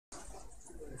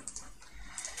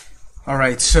All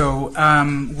right, so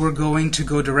we're going to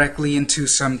go directly into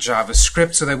some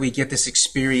JavaScript so that we get this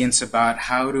experience about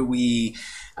how do we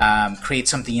create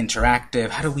something interactive,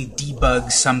 how do we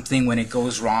debug something when it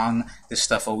goes wrong. This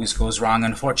stuff always goes wrong,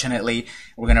 unfortunately.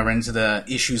 We're going to run into the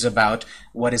issues about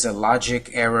what is a logic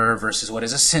error versus what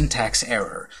is a syntax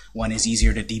error. One is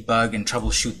easier to debug and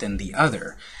troubleshoot than the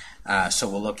other. So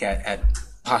we'll look at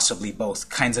possibly both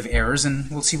kinds of errors, and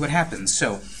we'll see what happens.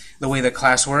 So the way the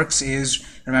class works is,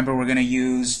 remember, we're going to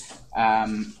use,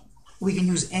 we can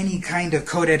use any kind of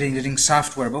code editing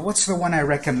software, but what's the one I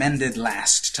recommended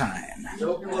last time?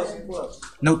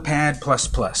 Notepad++.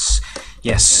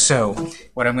 Yes, so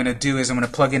what I'm going to do is I'm going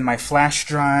to plug in my flash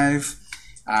drive.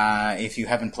 If you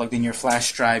haven't plugged in your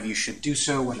flash drive, you should do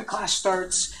so when the class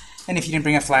starts. And if you didn't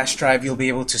bring a flash drive, you'll be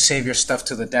able to save your stuff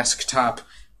to the desktop,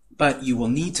 but you will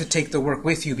need to take the work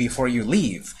with you before you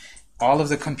leave. All of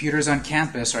the computers on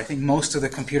campus, or I think most of the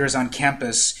computers on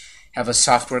campus, have a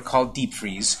software called Deep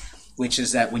Freeze, which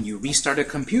is that when you restart a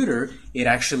computer, it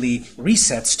actually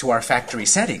resets to our factory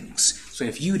settings. So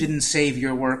if you didn't save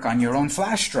your work on your own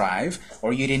flash drive,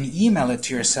 or you didn't email it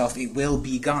to yourself, it will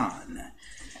be gone.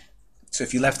 So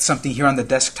if you left something here on the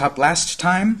desktop last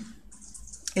time,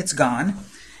 it's gone.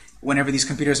 Whenever these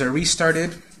computers are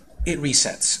restarted, it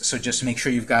resets. So just make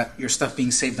sure you've got your stuff being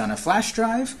saved on a flash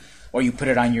drive, or you put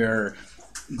it on your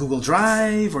Google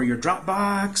Drive or your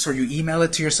Dropbox, or you email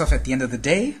it to yourself at the end of the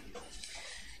day.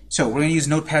 So we're going to use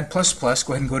Notepad++. Go ahead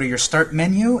and go to your Start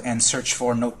menu and search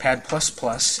for Notepad++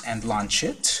 and launch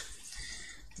it.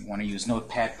 You want to use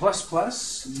Notepad++,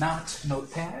 not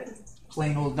Notepad.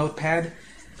 Plain old Notepad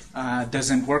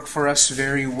doesn't work for us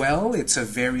very well. It's a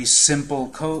very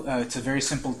simple it's a very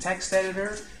simple text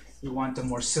editor. We want a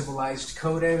more civilized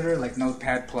code editor like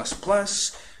Notepad++.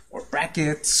 Or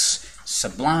Brackets,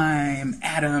 Sublime,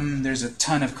 Atom. There's a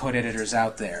ton of code editors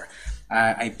out there.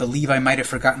 I believe I might have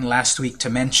forgotten last week to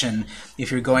mention,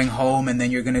 if you're going home and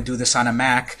then you're going to do this on a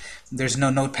Mac, there's no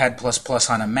Notepad++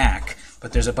 on a Mac,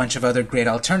 but there's a bunch of other great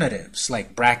alternatives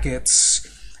like Brackets,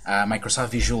 Microsoft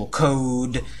Visual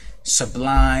Code,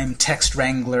 Sublime, Text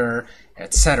Wrangler,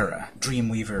 etc.,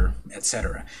 Dreamweaver,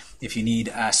 etc. If you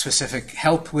need specific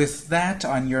help with that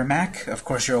on your Mac, of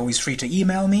course, you're always free to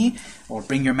email me or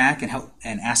bring your Mac and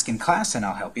ask in class, and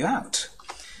I'll help you out.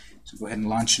 So go ahead and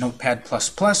launch Notepad++.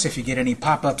 If you get any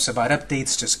pop-ups about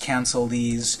updates, just cancel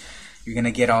these. You're going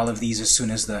to get all of these as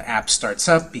soon as the app starts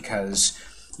up because,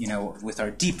 you know, with our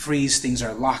deep freeze, things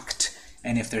are locked.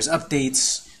 And if there's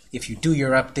updates, if you do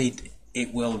your update,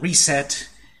 it will reset.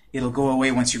 It'll go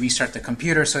away once you restart the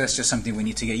computer, so that's just something we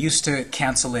need to get used to.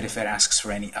 Cancel it if it asks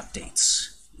for any updates.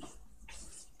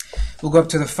 We'll go up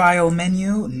to the File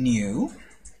menu, New.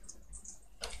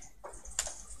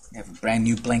 We have a brand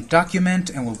new blank document,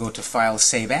 and we'll go to File,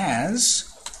 Save As.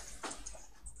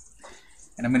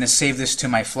 And I'm going to save this to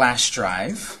my flash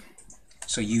drive.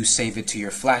 So you save it to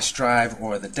your flash drive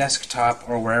or the desktop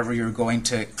or wherever you're going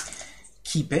to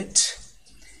keep it.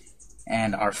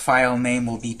 And our file name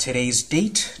will be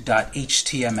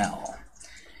todaysdate.html.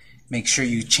 Make sure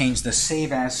you change the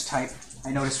Save As type. I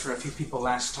noticed for a few people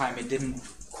last time it didn't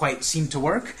quite seem to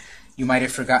work. You might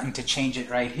have forgotten to change it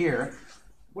right here.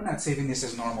 We're not saving this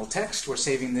as normal text. We're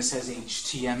saving this as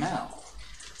HTML.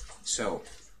 So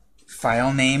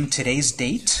file name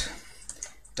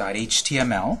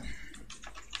todaysdate.html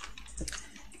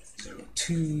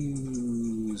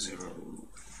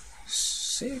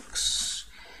 0206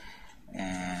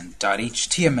 and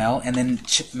 .html, and then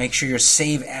make sure your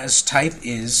Save As type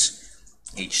is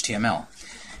HTML.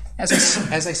 As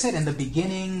I said in the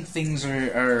beginning, things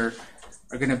are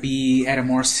going to be at a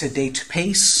more sedate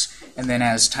pace, and then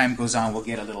as time goes on, we'll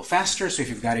get a little faster. So if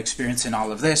you've got experience in all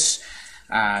of this,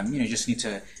 you just need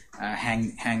to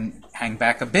hang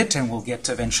back a bit, and we'll get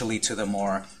eventually to the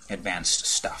more advanced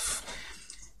stuff.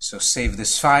 So save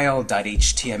this file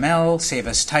 .html, Save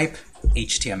As type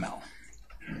HTML.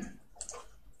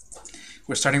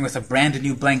 We're starting with a brand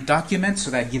new blank document,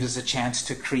 so that gives us a chance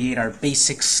to create our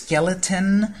basic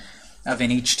skeleton of an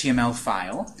HTML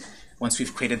file. Once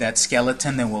we've created that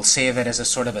skeleton, then we'll save it as a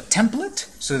sort of a template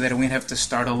so that we don't have to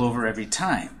start all over every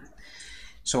time.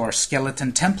 So our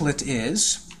skeleton template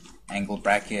is angle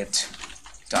bracket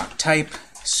doc type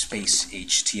space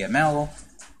HTML,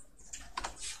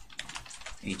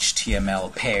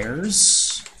 HTML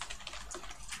pairs,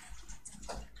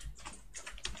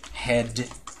 head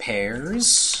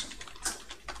pairs,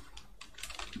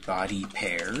 body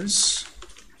pairs,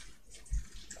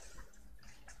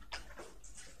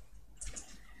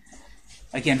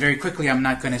 Again, very quickly, I'm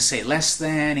not going to say less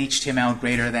than, HTML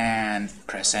greater than,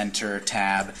 press enter,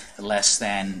 tab, less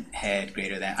than, head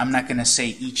greater than. I'm not going to say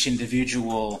each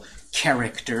individual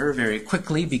character very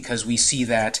quickly because we see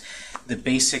that the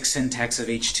basic syntax of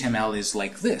HTML is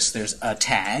like this. There's a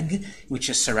tag, which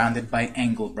is surrounded by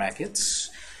angle brackets.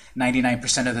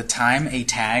 99% of the time, a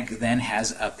tag then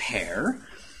has a pair.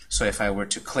 So if I were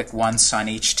to click once on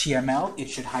HTML, it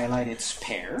should highlight its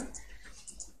pair.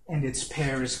 And its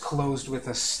pair is closed with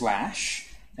a slash.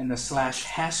 And the slash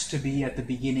has to be at the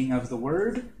beginning of the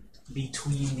word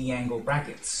between the angle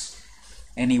brackets.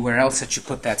 Anywhere else that you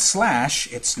put that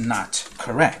slash, it's not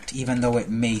correct. Even though it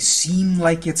may seem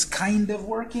like it's kind of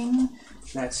working,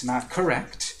 that's not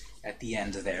correct at the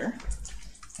end there.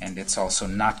 And it's also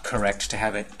not correct to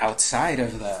have it outside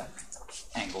of the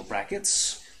angle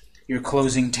brackets. Your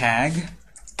closing tag,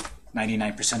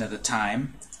 99% of the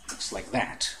time, looks like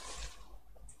that.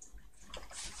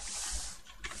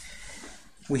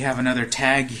 We have another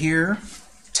tag here,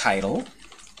 title.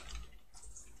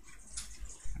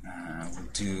 We'll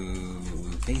do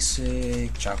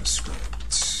basic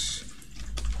JavaScript,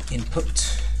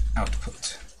 input,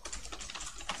 output.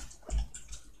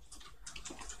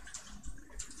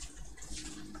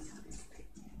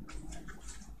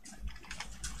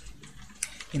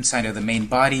 Inside of the main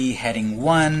body, heading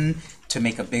 1, to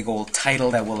make a big old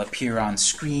title that will appear on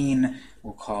screen,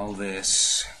 we'll call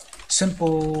this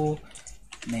simple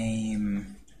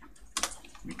name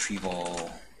retrieval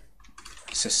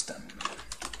system.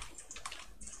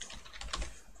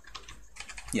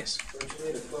 Yes? Don't you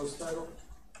need a closed title?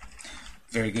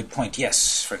 Very good point.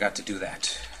 Yes, forgot to do that.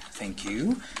 Thank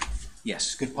you.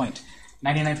 Yes, good point.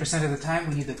 99% of the time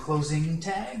we need the closing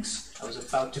tags. I was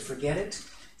about to forget it.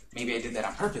 Maybe I did that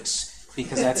on purpose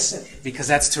because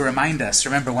that's to remind us.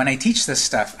 Remember, when I teach this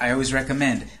stuff, I always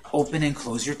recommend open and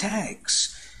close your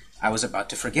tags. I was about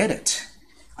to forget it.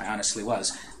 I honestly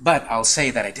was. But I'll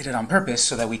say that I did it on purpose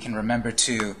so that we can remember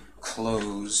to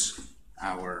close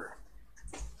our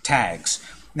tags.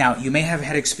 Now, you may have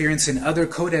had experience in other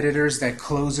code editors that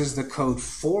closes the code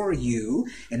for you,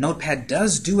 and Notepad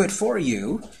does do it for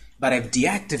you, but I've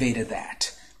deactivated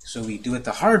that. So we do it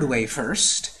the hard way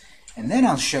first, and then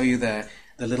I'll show you the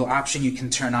little option you can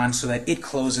turn on so that it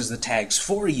closes the tags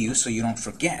for you so you don't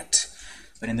forget.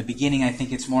 But in the beginning, I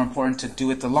think it's more important to do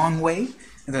it the long way,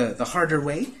 the harder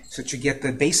way, so that you get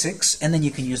the basics, and then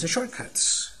you can use the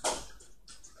shortcuts.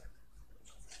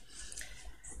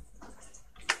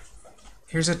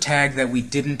 Here's a tag that we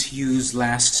didn't use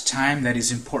last time that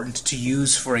is important to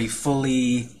use for a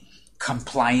fully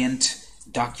compliant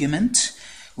document.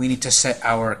 We need to set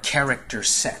our character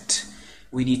set.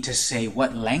 We need to say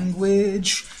what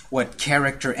language, what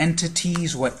character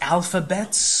entities, what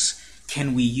alphabets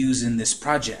can we use in this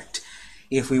project.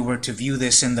 If we were to view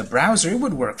this in the browser, it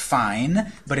would work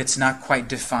fine, but it's not quite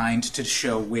defined to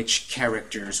show which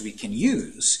characters we can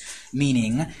use.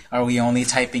 Meaning, are we only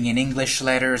typing in English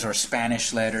letters or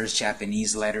Spanish letters,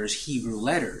 Japanese letters, Hebrew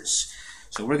letters?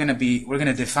 So we're going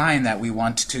to define that we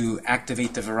want to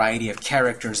activate the variety of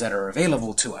characters that are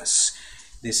available to us.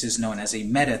 This is known as a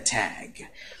meta tag.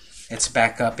 It's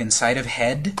back up inside of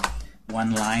head,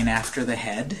 one line after the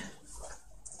head.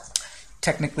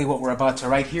 Technically, what we're about to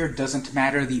write here doesn't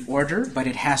matter the order, but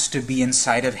it has to be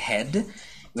inside of head.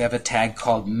 We have a tag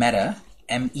called meta,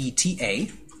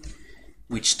 M-E-T-A,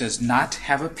 which does not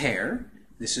have a pair.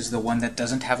 This is the one that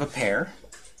doesn't have a pair.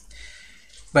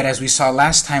 But as we saw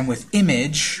last time with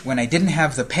image, when I didn't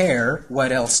have the pair,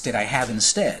 what else did I have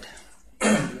instead?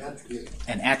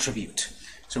 An attribute.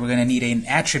 So we're going to need an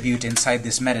attribute inside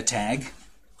this meta tag.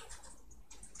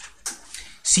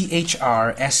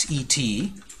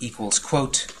 CHRSET equals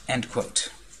quote, end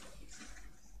quote.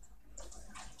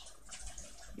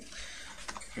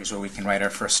 Here's where we can write our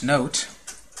first note.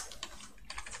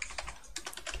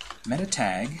 Meta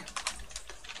tag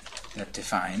that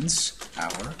defines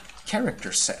our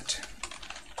character set.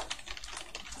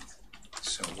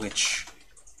 So which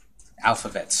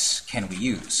alphabets can we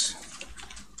use?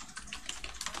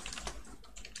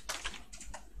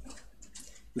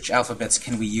 Which alphabets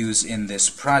can we use in this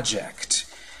project?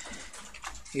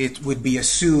 It would be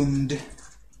assumed,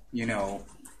 you know,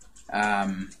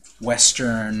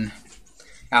 Western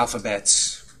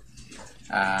alphabets,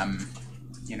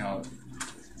 you know,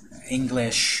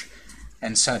 English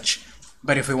and such.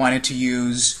 But if we wanted to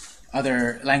use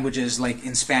other languages, like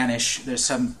in Spanish, there's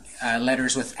some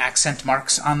letters with accent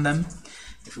marks on them.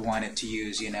 If we wanted to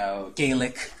use, you know,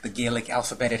 Gaelic, the Gaelic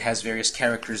alphabet, it has various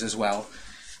characters as well.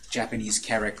 Japanese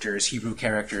characters, Hebrew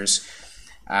characters.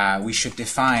 We should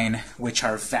define which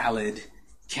are valid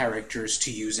characters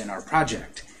to use in our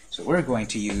project. So we're going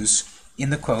to use in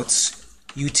the quotes,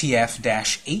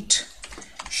 UTF-8.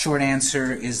 Short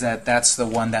answer is that that's the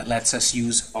one that lets us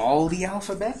use all the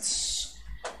alphabets.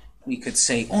 We could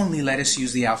say only let us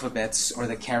use the alphabets or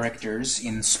the characters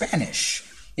in Spanish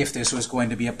if this was going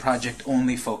to be a project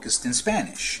only focused in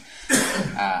Spanish.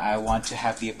 I want to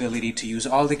have the ability to use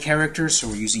all the characters, so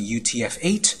we're using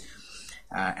UTF-8.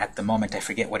 At the moment, I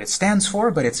forget what it stands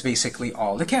for, but it's basically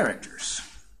all the characters.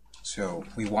 So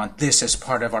we want this as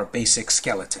part of our basic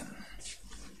skeleton.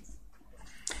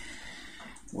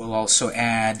 We'll also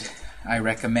add, I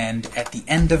recommend at the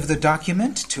end of the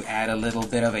document, to add a little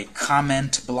bit of a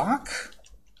comment block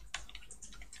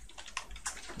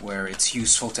where it's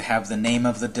useful to have the name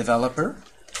of the developer,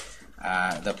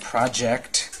 the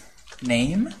project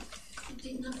name. You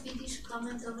did not finish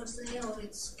comment over there, or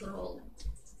it's scroll?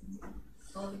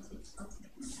 Oh, it's okay.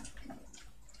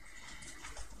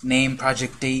 Name,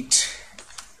 project date,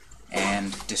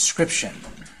 and description.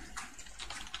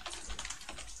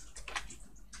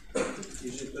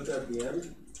 You should put that at the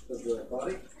end of the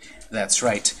body? That's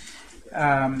right.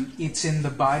 It's in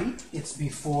the body. It's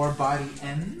before body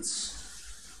ends.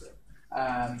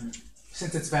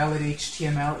 Since it's valid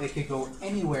HTML, it could go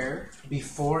anywhere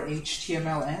before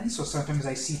HTML ends. So sometimes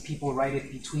I see people write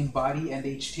it between body and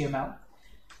HTML.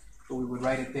 But we would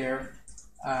write it there,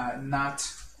 not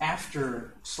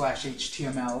after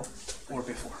 /HTML or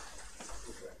before.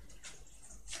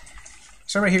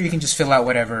 So right here you can just fill out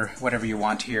whatever you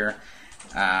want here.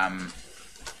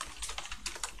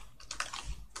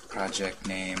 Project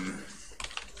name.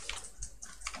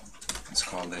 Let's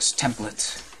call this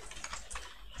template.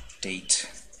 Date.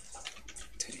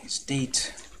 Today's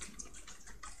date.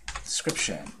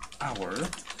 Description. Our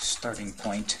starting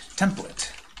point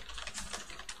template.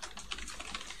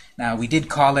 Now we did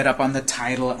call it up on the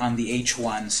title on the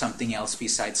H1 something else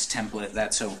besides template.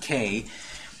 That's okay.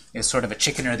 It's sort of a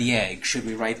chicken or the egg. Should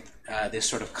we write this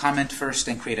sort of comment first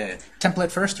and create a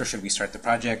template first, or should we start the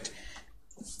project?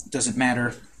 Doesn't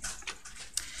matter.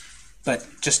 But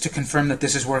just to confirm that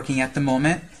this is working at the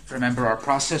moment, remember our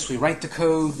process. We write the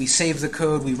code, we save the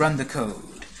code, we run the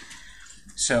code.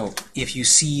 So if you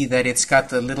see that it's got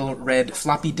the little red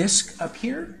floppy disk up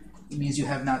here, it means you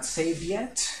have not saved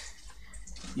yet.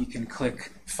 You can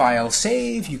click File,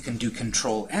 Save. You can do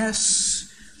Control-S.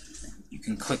 You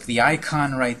can click the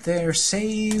icon right there,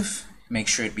 Save. Make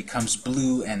sure it becomes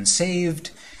blue and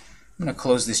saved. I'm going to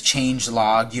close this change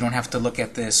log. You don't have to look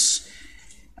at this.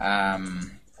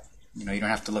 You don't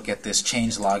have to look at this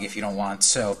change log if you don't want.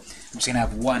 So I'm just going to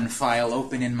have one file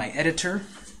open in my editor.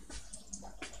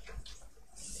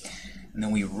 And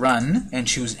then we run and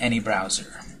choose any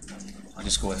browser. I'll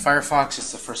just go with Firefox.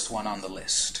 It's the first one on the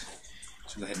list.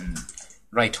 So go ahead and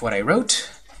write what I wrote,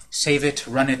 save it,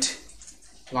 run it,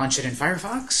 launch it in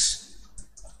Firefox,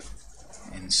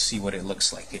 and see what it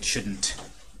looks like. It shouldn't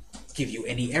give you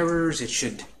any errors. It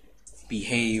should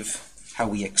behave how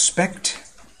we expect.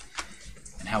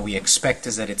 And how we expect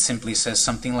is that it simply says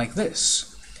something like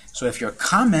this. So if your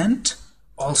comment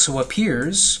also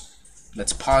appears,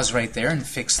 let's pause right there and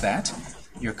fix that.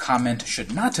 Your comment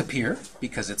should not appear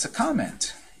because it's a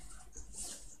comment.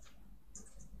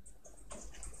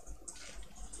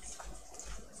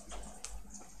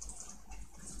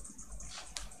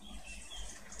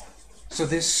 So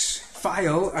this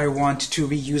file, I want to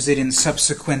reuse it in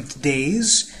subsequent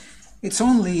days. It's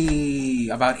only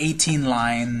about 18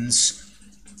 lines.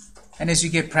 And as you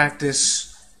get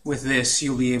practice with this,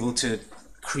 you'll be able to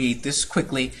create this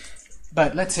quickly.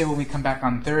 But let's say when we come back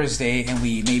on Thursday and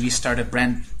we maybe start a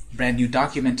brand new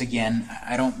document again,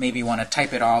 I don't maybe want to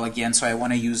type it all again, so I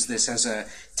want to use this as a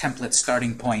template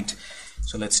starting point.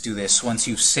 So let's do this. Once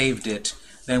you've saved it,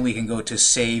 then we can go to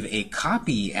Save a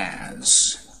Copy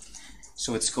As.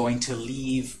 So it's going to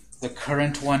leave the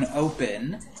current one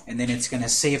open, and then it's going to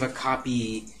save a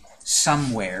copy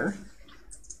somewhere.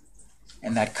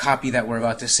 And that copy that we're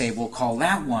about to save, we'll call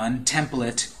that one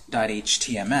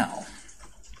template.html.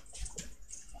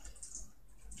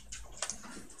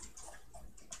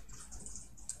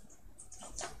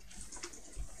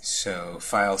 So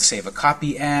file, save a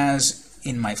copy as.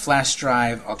 In my flash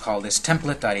drive, I'll call this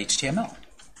template.html.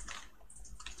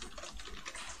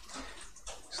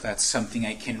 So that's something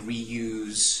I can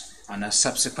reuse on a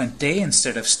subsequent day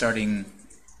instead of starting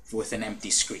with an empty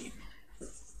screen.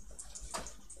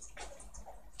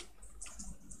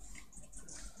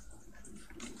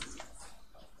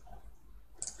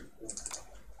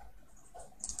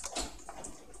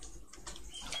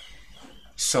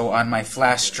 So on my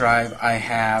flash drive,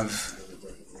 I've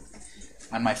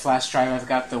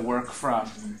got the work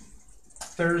from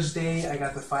Thursday. I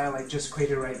got the file I just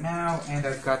created right now, and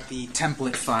I've got the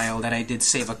template file that I did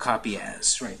save a copy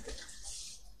as. Right.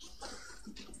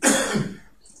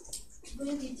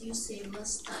 Where did you save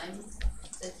last time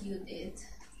that you did?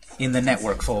 In the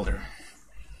network folder.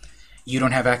 You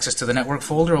don't have access to the network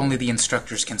folder, only the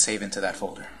instructors can save into that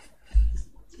folder.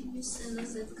 Can you send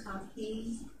us a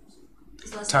copy?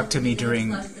 Talk to me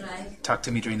during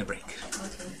the break.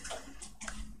 Okay.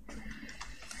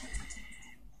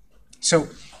 So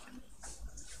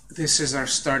this is our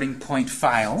starting point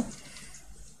file.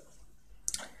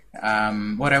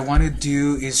 What I want to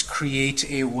do is create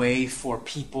a way for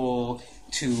people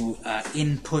to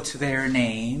input their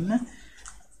name.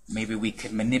 Maybe we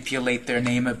could manipulate their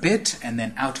name a bit and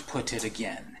then output it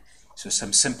again. So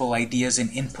some simple ideas in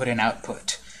input and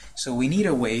output. So we need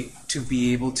a way to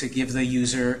be able to give the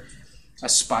user a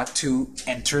spot to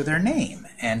enter their name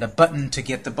and a button to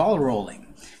get the ball rolling.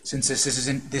 Since this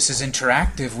is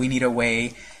interactive, we need a way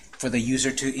for the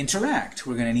user to interact.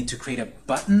 We're going to need to create a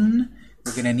button.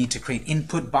 We're going to need to create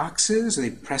input boxes.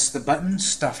 They press the button,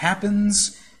 stuff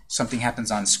happens, something happens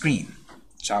on screen,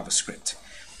 JavaScript.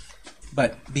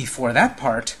 But before that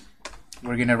part,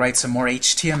 we're going to write some more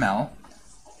HTML,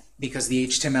 because the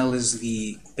HTML is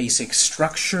the basic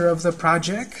structure of the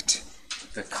project,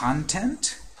 the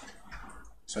content.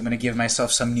 So I'm going to give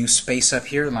myself some new space up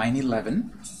here, line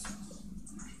 11.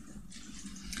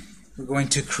 We're going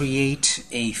to create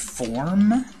a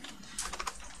form,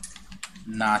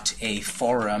 not a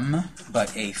forum,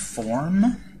 but a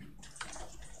form.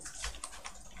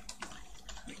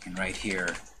 We can write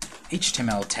here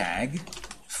HTML tag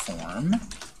form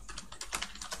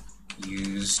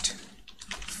used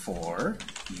for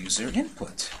user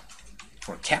input,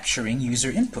 for capturing user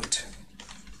input.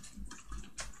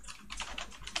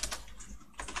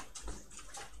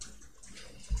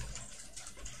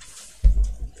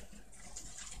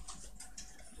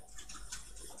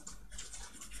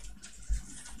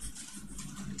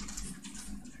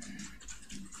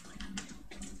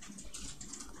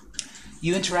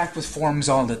 You interact with forms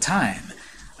all the time.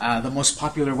 The most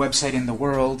popular website in the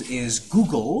world is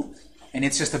Google, and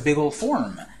it's just a big old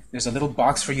form. There's a little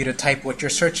box for you to type what you're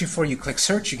searching for. You click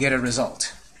search, you get a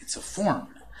result. It's a form.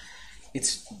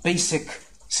 Its basic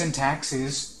syntax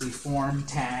is the form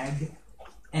tag,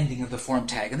 ending of the form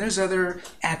tag. And there's other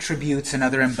attributes and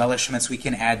other embellishments we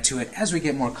can add to it as we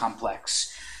get more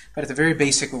complex. But at the very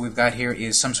basic, what we've got here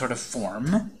is some sort of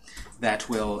form that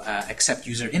will accept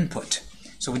user input.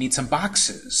 So we need some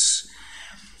boxes.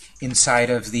 Inside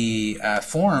of the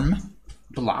form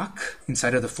block,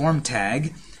 inside of the form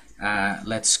tag,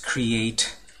 let's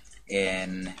create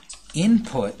an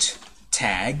input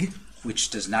tag, which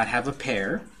does not have a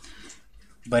pair,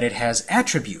 but it has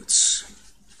attributes.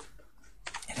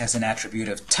 It has an attribute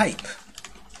of type.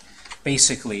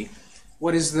 Basically,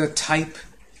 what is the type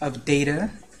of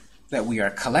data that we are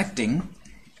collecting?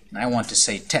 And I want to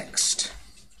say text.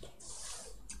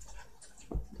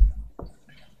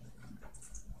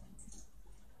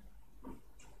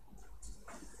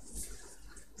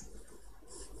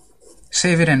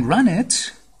 Save it and run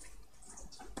it,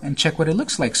 and check what it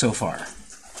looks like so far.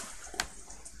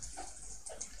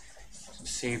 So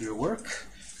save your work,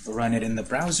 run it in the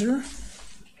browser.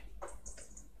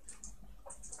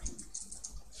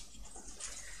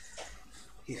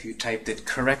 If you typed it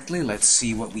correctly, let's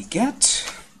see what we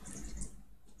get.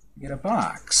 You get a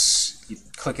box. You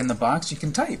click in the box, you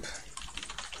can type.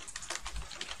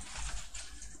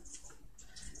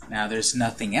 Now there's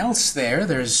nothing else there.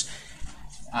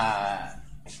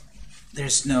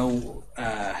 There's no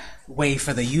way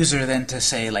for the user then to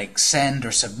say like send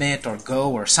or submit or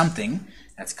go or something.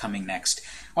 That's coming next.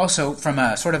 Also, from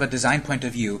a sort of a design point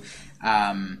of view,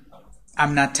 I'm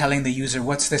not telling the user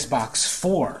what's this box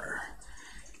for.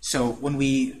 So when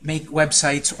we make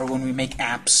websites or when we make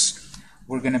apps,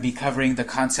 we're going to be covering the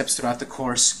concepts throughout the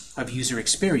course of user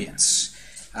experience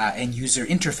and user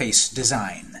interface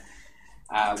design.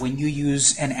 When you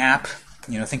use an app,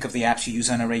 think of the apps you use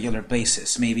on a regular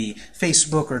basis, maybe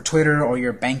Facebook or Twitter or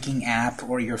your banking app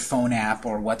or your phone app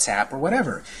or WhatsApp or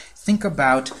whatever. Think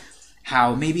about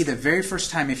how maybe the very first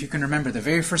time, if you can remember, the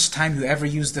very first time you ever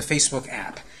used the Facebook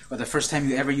app, or the first time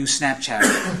you ever used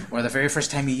Snapchat, or the very first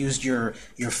time you used your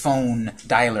phone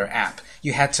dialer app.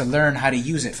 You had to learn how to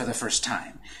use it for the first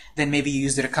time. Then maybe you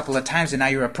used it a couple of times and now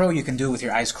you're a pro, you can do it with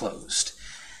your eyes closed.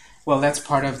 Well, that's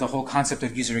part of the whole concept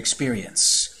of user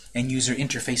experience and user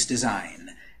interface design.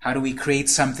 How do we create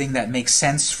something that makes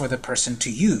sense for the person to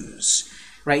use?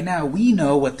 Right now, we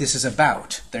know what this is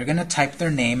about. They're going to type their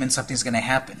name and something's going to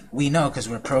happen. We know because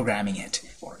we're programming it,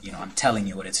 or I'm telling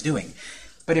you what it's doing.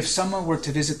 But if someone were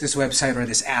to visit this website or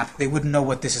this app, they wouldn't know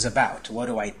what this is about. What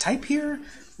do I type here?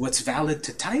 What's valid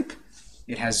to type?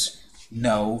 It has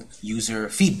no user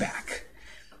feedback.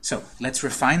 So let's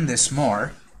refine this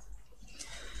more.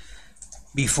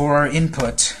 Before our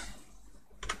input,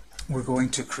 we're going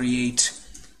to create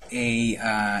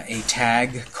a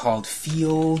tag called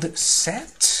field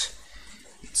set.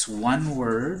 It's one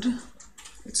word.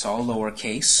 It's all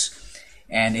lowercase.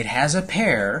 And it has a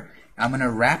pair. I'm going to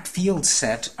wrap field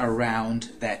set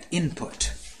around that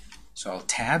input. So I'll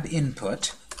tab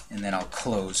input, and then I'll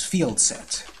close field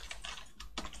set.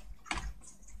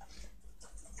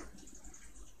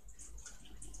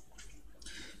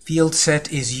 Field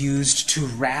set is used to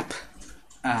wrap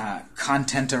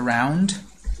content around.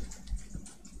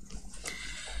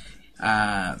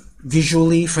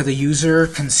 Visually, for the user,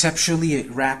 conceptually,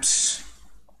 it wraps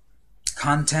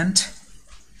content.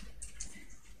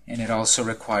 And it also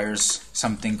requires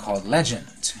something called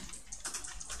legend,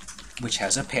 which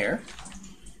has a pair.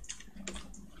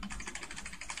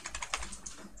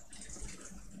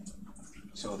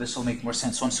 So this will make more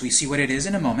sense once we see what it is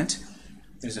in a moment.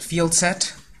 There's a field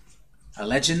set, a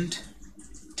legend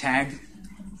tag,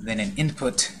 then an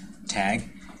input tag.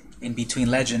 In between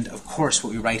legend, of course,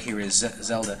 what we write here is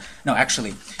Zelda. No,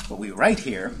 actually, what we write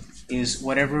here is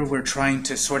whatever we're trying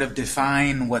to sort of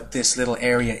define what this little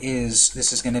area is.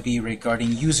 This is going to be regarding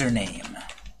username.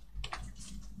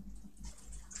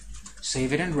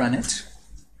 Save it and run it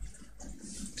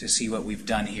to see what we've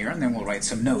done here, and then we'll write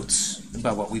some notes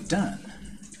about what we've done.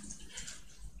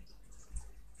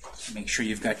 Make sure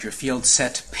you've got your field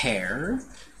set pair.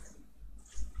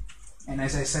 And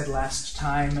as I said last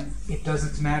time, it does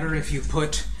not matter if you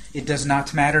put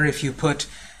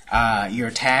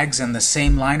your tags in the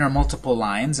same line or multiple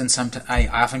lines, and I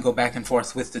often go back and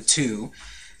forth with the two.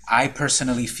 I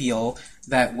personally feel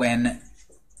that when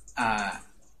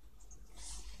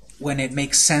it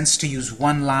makes sense to use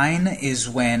one line is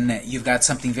when you've got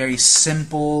something very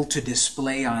simple to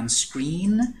display on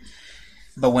screen.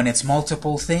 But when it's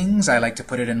multiple things, I like to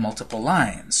put it in multiple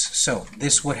lines. So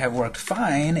this would have worked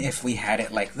fine if we had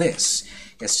it like this.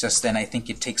 It's just then I think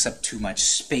it takes up too much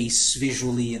space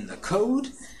visually in the code.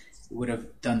 It would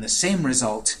have done the same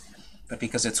result, but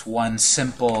because it's one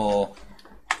simple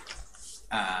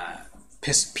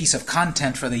piece of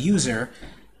content for the user,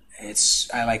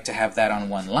 I like to have that on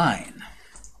one line.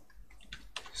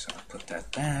 So I'll put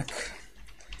that back.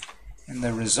 And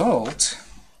the result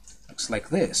looks like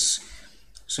this.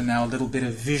 So now a little bit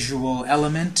of visual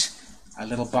element. A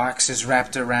little box is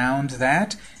wrapped around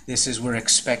that. This is we're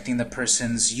expecting the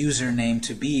person's username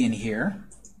to be in here.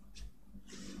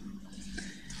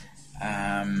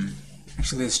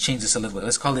 Actually, let's change this a little bit.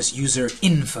 Let's call this user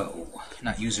info,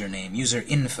 not username, user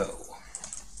info.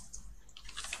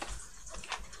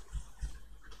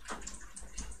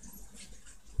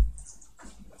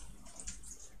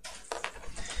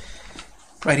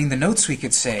 Writing the notes, we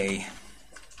could say,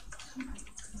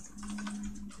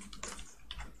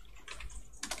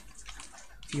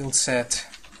 field set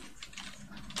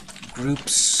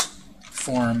groups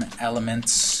form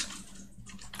elements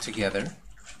together.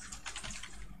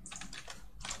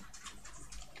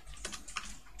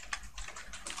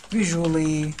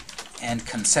 Visually and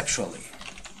conceptually.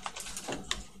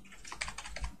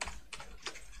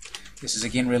 This is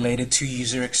again related to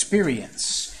user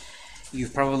experience.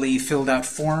 You've probably filled out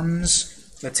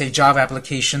forms, let's say job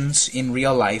applications in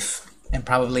real life, and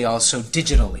probably also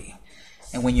digitally.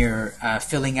 And when you're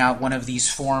filling out one of these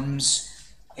forms,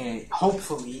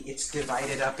 hopefully it's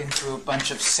divided up into a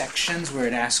bunch of sections where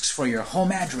it asks for your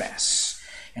home address,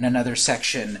 and another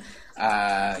section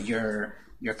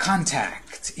your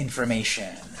contact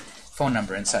information, phone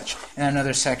number and such, and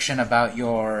another section about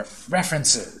your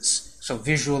references. So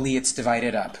visually it's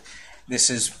divided up. This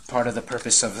is part of the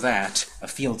purpose of that, a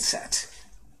field set.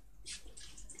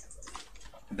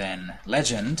 Then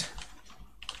legend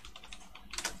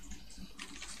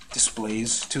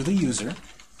displays to the user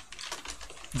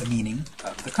the meaning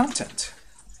of the content,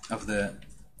 of the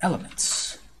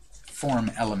elements,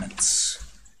 form elements.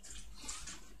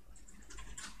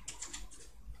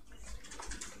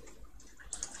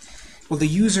 Well, the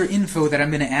user info that I'm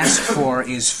going to ask for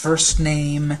is first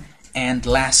name and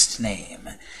last name.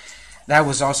 That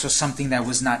was also something that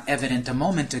was not evident a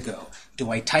moment ago.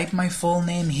 Do I type my full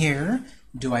name here?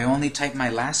 Do I only type my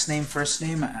last name, first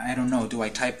name? I don't know. Do I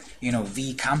type,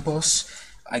 V Campos?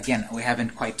 Again, we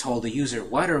haven't quite told the user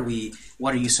what are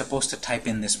you supposed to type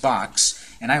in this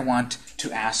box, and I want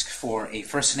to ask for a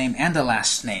first name and a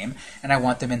last name, and I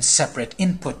want them in separate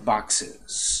input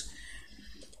boxes.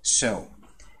 So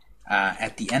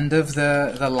at the end of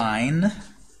the line,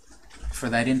 for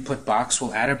that input box,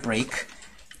 we'll add a break,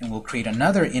 and we'll create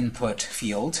another input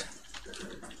field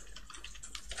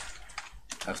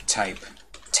of type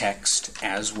text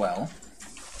as well.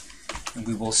 And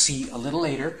we will see a little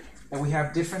later that we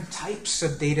have different types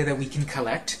of data that we can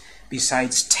collect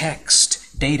besides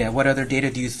text data. What other data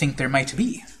do you think there might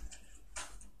be?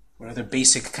 What other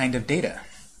basic kind of data?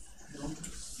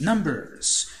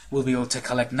 Numbers. We'll be able to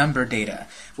collect number data.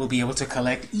 We'll be able to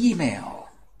collect email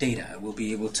data. We'll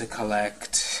be able to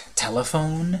collect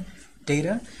telephone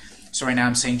data. So right now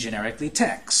I'm saying generically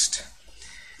text.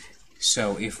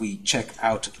 So if we check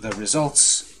out the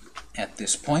results at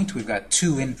this point, we've got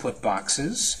 2 input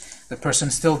boxes. The person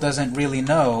still doesn't really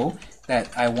know that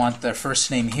I want their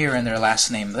first name here and their last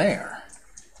name there.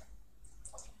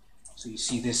 So you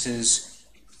see this is,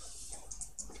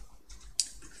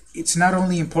 it's not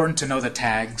only important to know the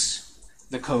tags,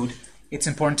 the code, it's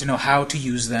important to know how to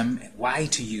use them, why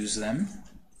to use them.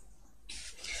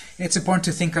 It's important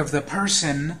to think of the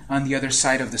person on the other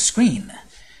side of the screen.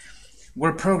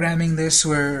 We're programming this,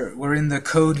 we're in the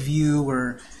code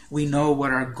view, we know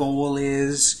what our goal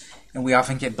is, and we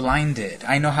often get blinded.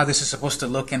 I know how this is supposed to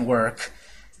look and work,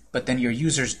 but then your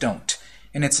users don't.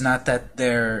 And it's not that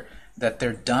they're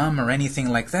dumb or anything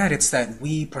like that. It's that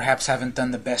we perhaps haven't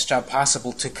done the best job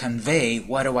possible to convey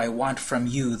what do I want from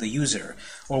you, the user,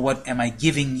 or what am I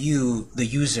giving you, the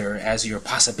user, as your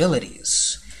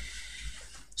possibilities.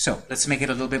 So let's make it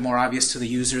a little bit more obvious to the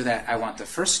user that I want the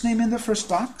first name in the first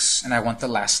box and I want the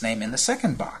last name in the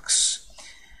second box.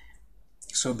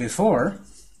 So before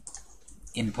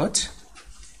input,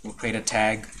 we'll create a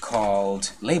tag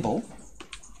called label,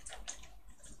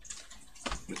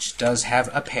 which does have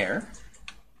a pair.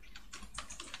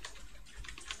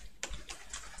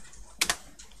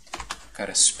 Got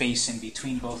a space in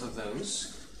between both of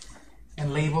those.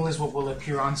 And label is what will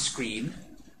appear on screen.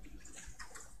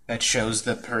 That shows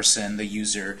the person, the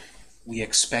user, we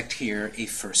expect here a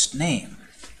first name.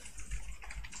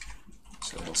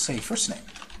 So we'll say first name.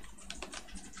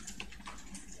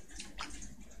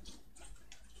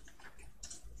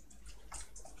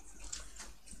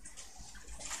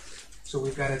 So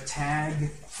we've got a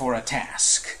tag for a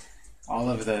task. All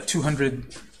of the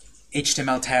 200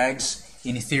 HTML tags,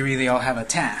 in theory, they all have a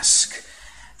task.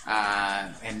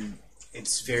 And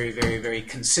it's very, very, very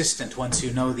consistent once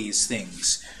you know these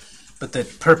things. But the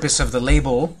purpose of the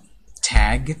label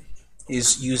tag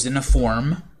is used in a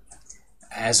form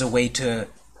as a way to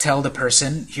tell the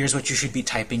person, here's what you should be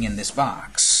typing in this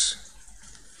box.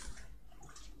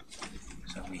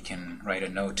 So we can write a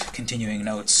note, continuing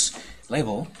notes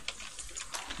label,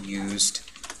 used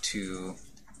to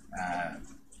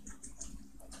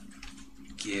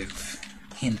give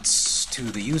hints to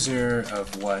the user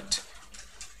of what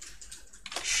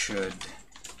should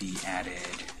be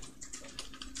added,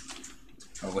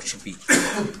 or what should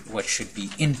be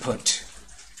input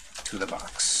to the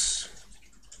box.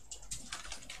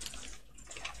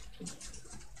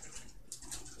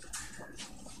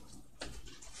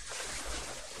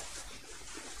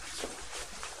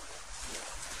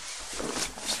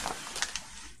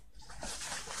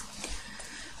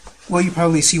 Well, you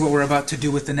probably see what we're about to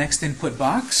do with the next input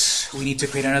box. We need to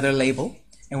create another label,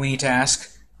 and we need to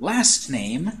ask last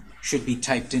name should be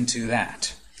typed into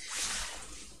that.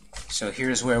 So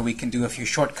here's where we can do a few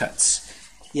shortcuts.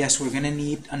 Yes, we're going to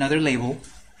need another label,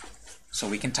 so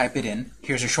we can type it in.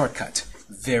 Here's a shortcut.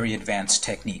 Very advanced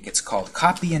technique. It's called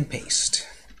copy and paste.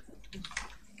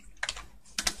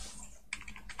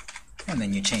 And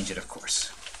then you change it, of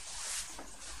course.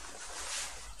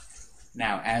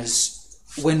 Now,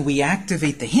 when we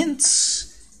activate the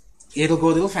hints, it'll go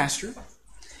a little faster.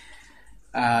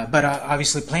 But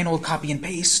obviously, plain old copy and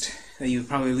paste that you've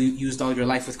probably used all your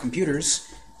life with computers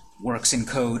works in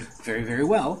code very, very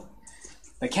well.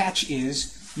 The catch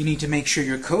is you need to make sure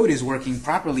your code is working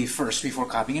properly first before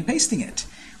copying and pasting it,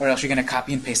 or else you're going to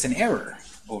copy and paste an error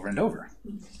over and over.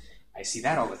 I see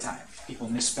that all the time. People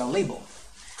misspell label.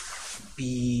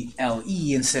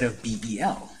 B-L-E instead of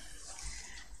B-E-L.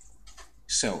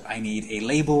 So I need a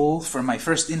label for my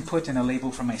first input and a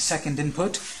label for my second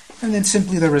input, and then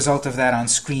simply the result of that on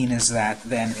screen is that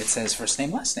then it says first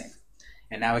name, last name.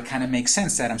 And now it kind of makes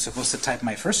sense that I'm supposed to type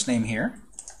my first name here,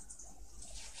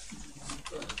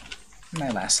 my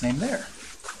last name there.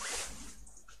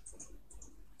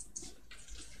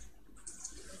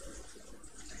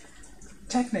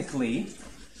 Technically,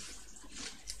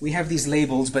 we have these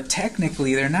labels, but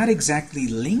technically they're not exactly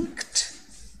linked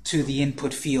to the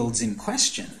input fields in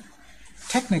question.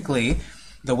 Technically,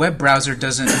 the web browser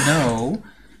doesn't know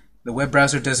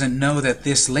that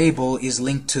this label is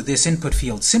linked to this input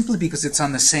field. Simply because it's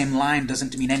on the same line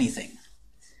doesn't mean anything.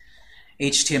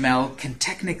 HTML can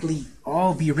technically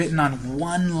all be written on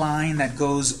one line that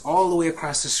goes all the way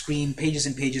across the screen, pages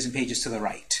and pages and pages to the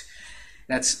right.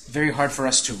 That's very hard for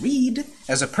us to read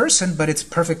as a person, but it's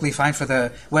perfectly fine for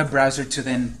the web browser to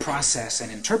then process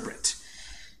and interpret.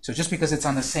 So just because it's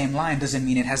on the same line doesn't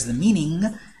mean it has the meaning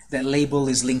that label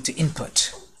is linked to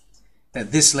input,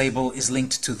 that this label is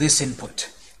linked to this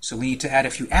input. So we need to add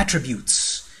a few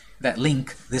attributes that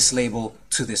link this label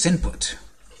to this input.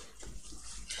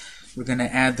 We're going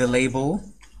to add the label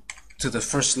to the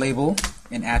first label,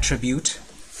 an attribute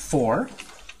for,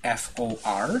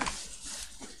 F-O-R.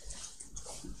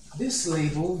 This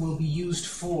label will be used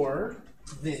for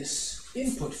this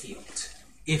input field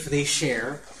if they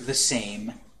share the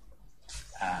same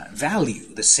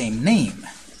value, the same name.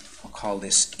 We'll call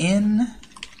this in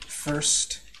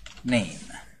first name.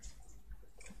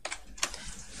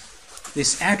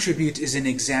 This attribute is an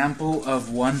example of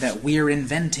one that we're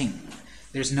inventing.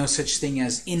 There's no such thing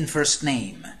as in first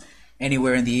name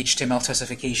anywhere in the HTML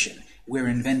specification. We're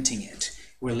inventing it.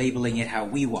 We're labeling it how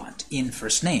we want, in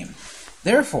first name.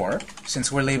 Therefore,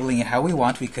 since we're labeling it how we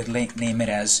want, we could name it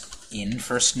as in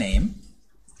first name.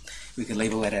 We could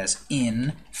label it as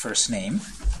in first name.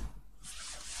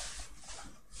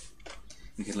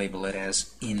 We could label it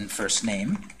as in first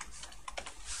name.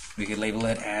 We could label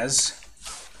it as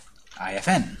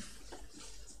IFN.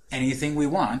 Anything we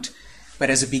want. But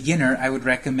as a beginner, I would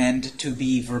recommend to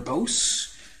be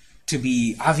verbose, to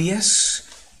be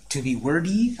obvious, to be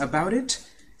wordy about it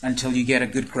until you get a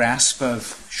good grasp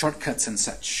of shortcuts and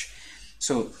such.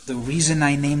 So the reason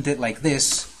I named it like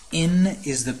this, in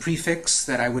is the prefix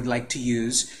that I would like to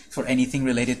use for anything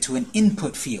related to an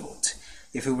input field.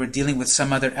 If we were dealing with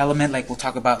some other element, like we'll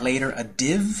talk about later, a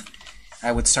div,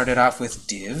 I would start it off with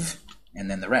div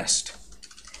and then the rest.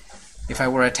 If I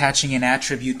were attaching an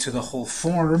attribute to the whole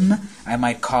form, I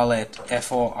might call it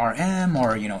FORM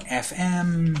or,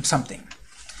 FM, something.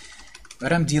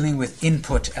 But I'm dealing with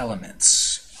input elements,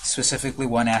 specifically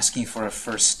one asking for a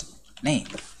first name.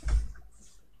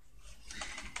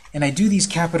 And I do these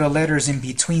capital letters in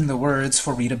between the words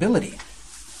for readability,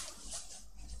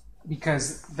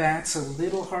 because that's a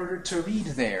little harder to read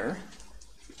there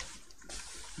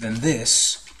than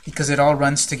this, because it all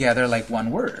runs together like one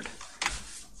word.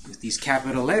 With these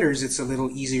capital letters, it's a little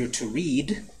easier to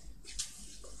read.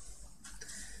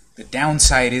 The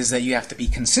downside is that you have to be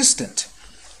consistent,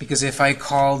 because if I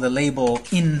call the label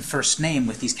in first name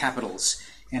with these capitals,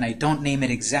 and I don't name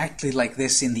it exactly like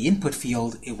this in the input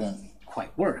field, it won't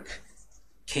quite work.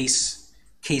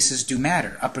 Cases do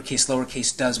matter. Uppercase,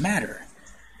 lowercase does matter.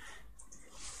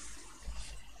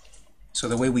 So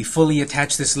the way we fully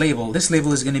attach this label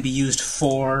is going to be used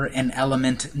for an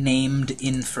element named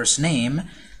in first name.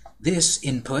 This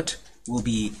input will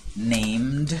be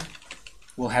named,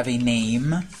 will have a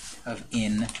name of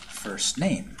in first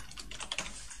name,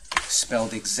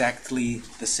 spelled exactly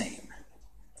the same.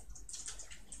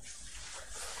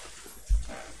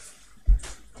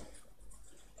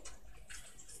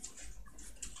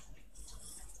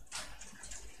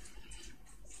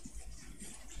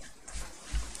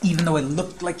 Even though it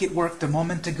looked like it worked a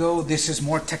moment ago, this is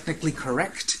more technically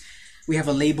correct. We have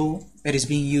a label that is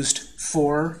being used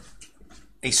for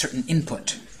a certain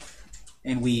input.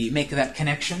 And we make that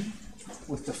connection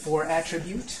with the for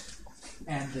attribute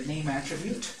and the name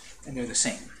attribute, and they're the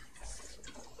same.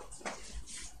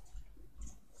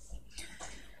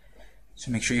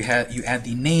 So make sure you add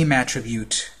the name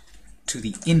attribute to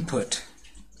the input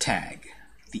tag,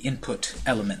 the input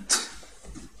element.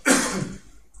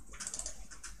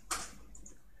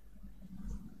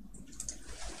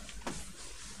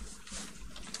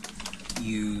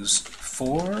 Use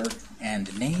for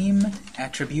and name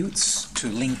attributes to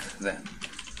link them.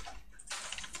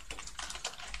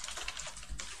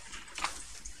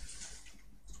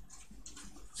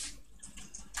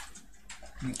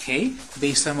 Okay,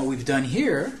 based on what we've done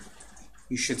here,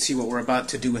 you should see what we're about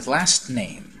to do with last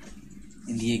name.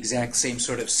 In the exact same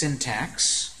sort of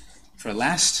syntax, for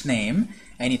last name,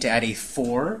 I need to add a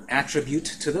for attribute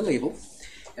to the label.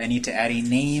 I need to add a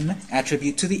name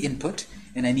attribute to the input,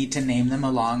 and I need to name them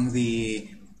along the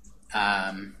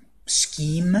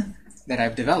scheme that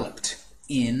I've developed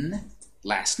in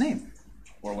last name,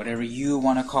 or whatever you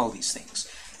want to call these things.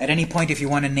 At any point, if you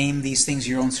want to name these things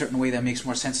your own certain way that makes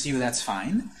more sense to you, that's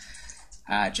fine.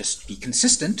 Just be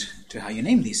consistent to how you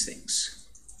name these things.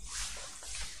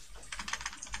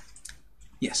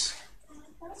 Yes?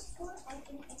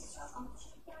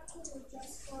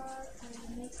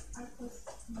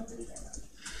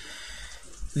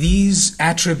 These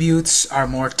attributes are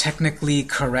more technically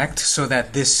correct so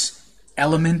that this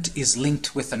element is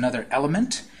linked with another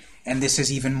element, And this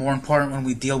is even more important when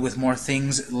we deal with more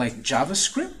things like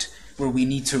JavaScript, where we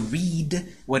need to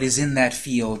read what is in that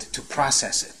field to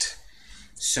process it.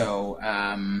 So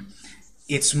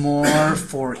it's more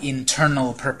for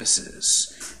internal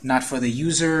purposes, not for the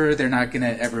user. They're not going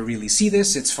to ever really see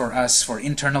this. It's for us, for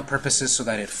internal purposes, so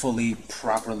that it fully,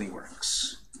 properly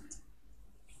works.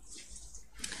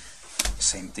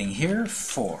 Same thing here,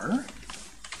 for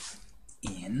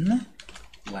in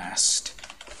last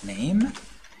name.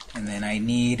 And then I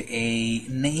need a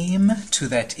name to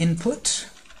that input.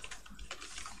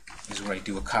 This is where I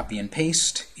do a copy and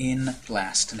paste, in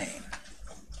last name.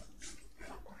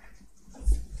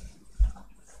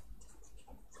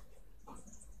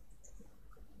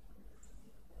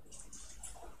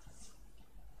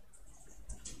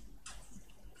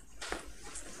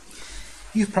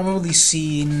 You've probably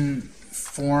seen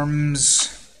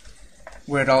forms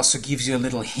where it also gives you a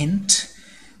little hint.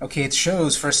 Okay, it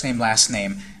shows first name, last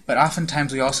name, but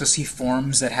oftentimes we also see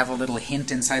forms that have a little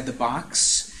hint inside the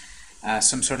box,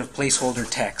 some sort of placeholder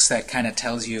text that kind of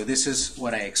tells you this is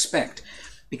what I expect.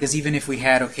 Because even if we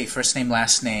had, okay, first name,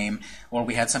 last name, or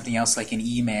we had something else like an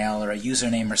email or a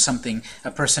username or something,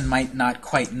 a person might not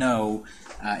quite know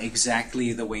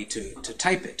exactly the way to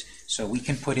type it. So we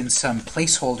can put in some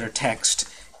placeholder text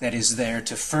that is there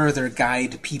to further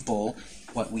guide people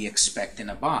what we expect in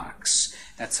a box.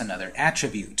 That's another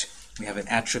attribute. We have an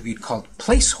attribute called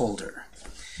placeholder.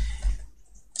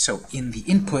 So in the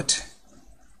input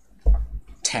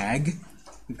tag,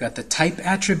 we've got the type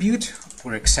attribute.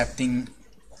 We're accepting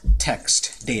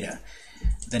text data.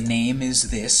 The name is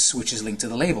this, which is linked to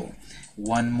the label.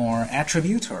 One more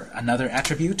attribute, or another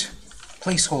attribute,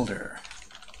 placeholder.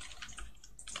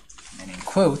 And in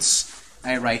quotes,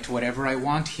 I write whatever I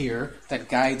want here that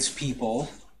guides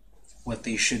people what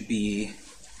they should be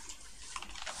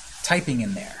typing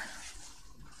in there.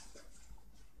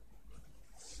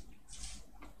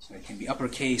 So it can be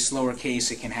uppercase,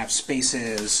 lowercase, it can have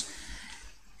spaces,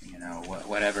 you know,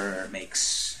 whatever makes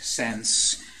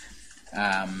sense.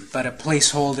 But a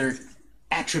placeholder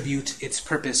attribute, its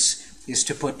purpose is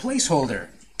to put placeholder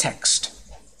text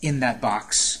in that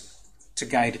box to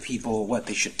guide people what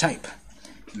they should type.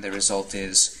 And the result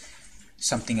is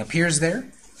something appears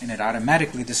there, and it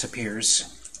automatically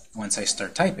disappears once I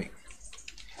start typing.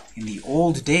 In the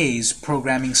old days,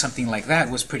 programming something like that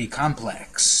was pretty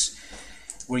complex.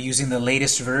 We're using the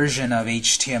latest version of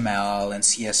HTML and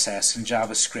CSS and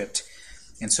JavaScript,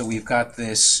 and so we've got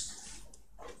this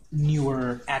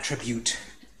newer attribute,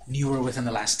 newer within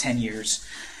the last 10 years,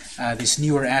 this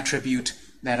newer attribute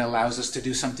that allows us to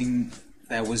do something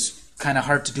that was kind of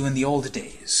hard to do in the old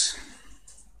days.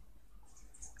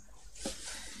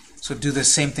 So do the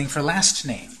same thing for last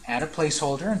name. Add a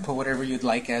placeholder and put whatever you'd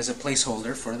like as a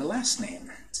placeholder for the last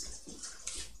name.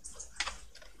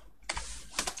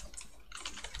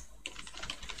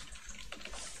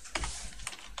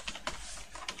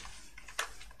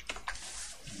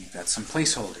 You've got some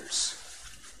placeholders.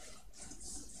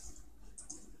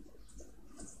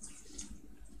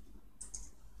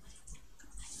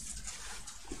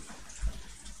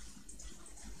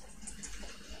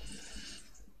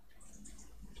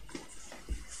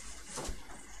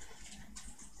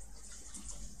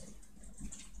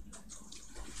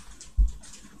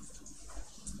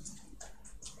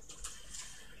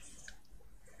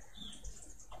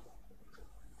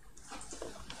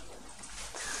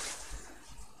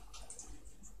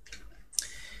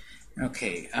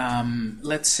 Okay,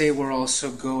 let's say we're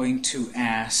also going to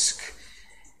ask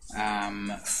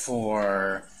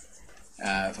for,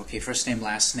 okay, first name,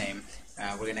 last name.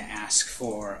 We're going to ask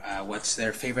for what's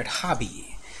their favorite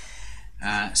hobby.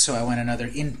 So I want another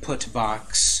input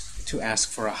box to ask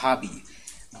for a hobby.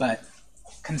 But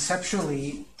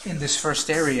conceptually, in this first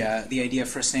area, the idea of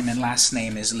first name and last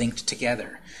name is linked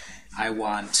together. I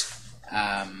want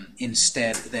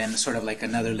instead then sort of like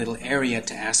another little area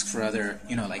to ask for other,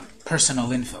 you know, like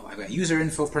personal info. I've got user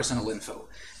info, personal info.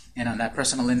 And on that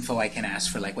personal info I can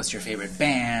ask for like what's your favorite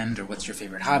band or what's your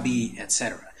favorite hobby,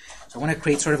 etc. So I want to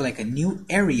create sort of like a new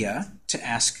area to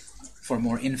ask for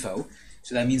more info.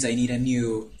 So that means I need a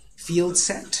new field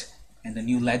set and a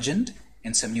new legend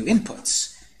and some new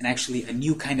inputs. And actually a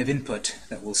new kind of input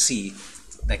that we'll see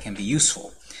that can be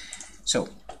useful. So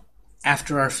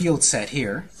after our field set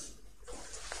here,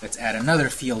 let's add another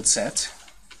field set.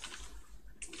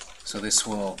 So this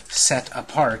will set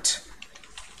apart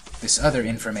this other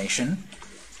information.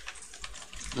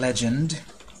 Legend.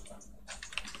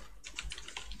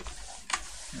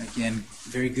 Again,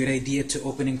 very good idea to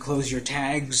open and close your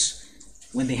tags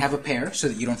when they have a pair so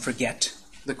that you don't forget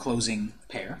the closing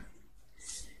pair.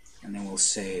 And then we'll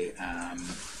say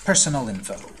personal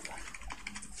info.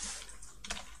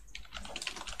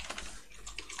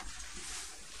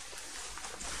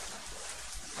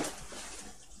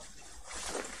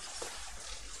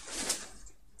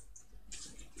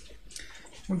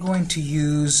 we're going to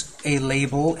use a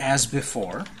label as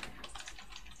before.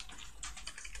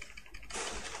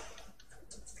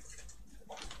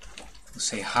 We'll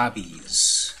say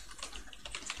hobbies,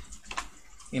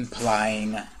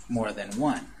 implying more than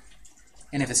one.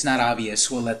 And if it's not obvious,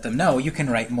 we'll let them know you can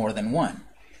write more than one.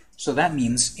 So that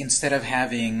means instead of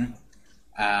having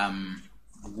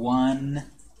one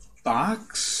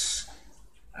box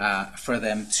for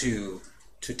them to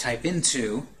type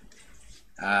into,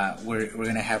 we're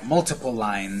going to have multiple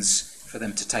lines for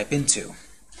them to type into.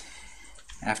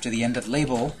 After the end of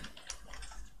label,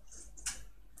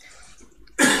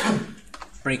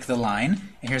 break the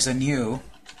line, and here's a new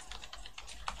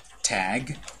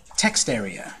tag, text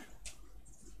area.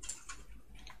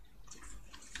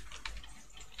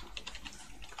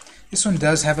 This one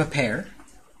does have a pair.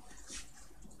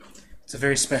 It's a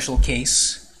very special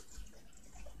case.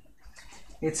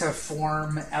 It's a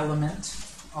form element.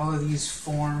 All of these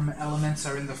form elements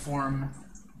are in the form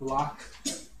block.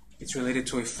 It's related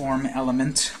to a form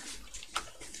element.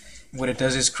 What it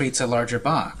does is creates a larger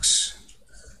box.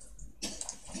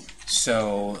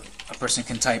 So a person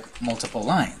can type multiple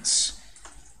lines.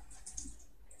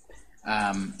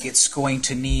 It's going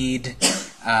to need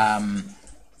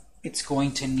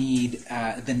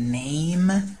the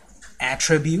name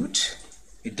attribute.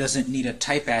 It doesn't need a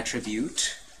type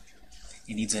attribute.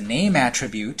 It needs a name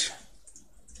attribute.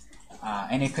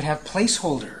 And it could have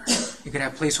placeholder. You could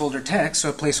have placeholder text or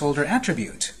a placeholder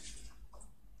attribute.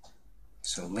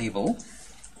 So label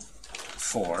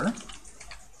for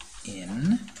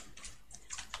in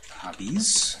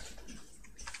hobbies,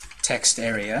 text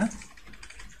area,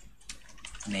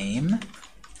 name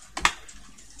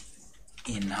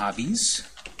in hobbies,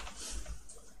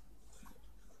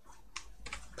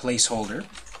 placeholder,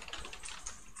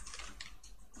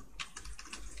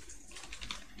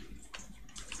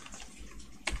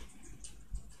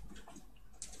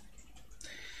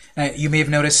 you may have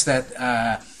noticed that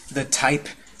the type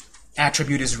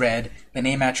attribute is red, the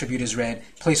name attribute is red,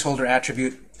 placeholder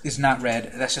attribute is not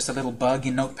red. That's just a little bug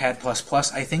in Notepad++,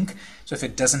 I think. So if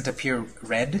it doesn't appear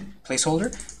red,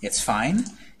 placeholder, it's fine.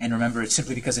 And remember, it's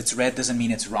simply because it's red doesn't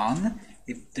mean it's wrong.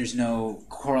 There's no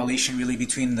correlation really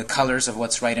between the colors of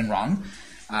what's right and wrong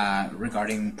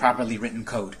regarding properly written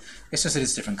code. It's just that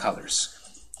it's different colors.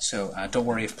 So don't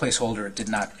worry if placeholder did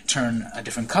not turn a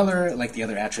different color like the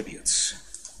other attributes.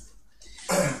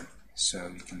 So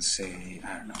you can say,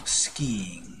 I don't know,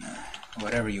 skiing,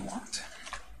 whatever you want.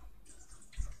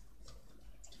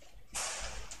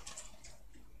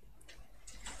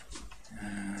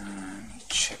 Let me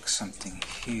check something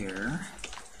here.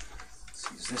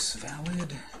 Is this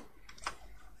valid?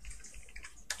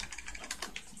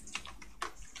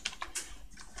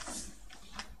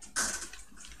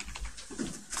 I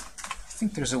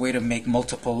think there's a way to make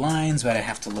multiple lines, but I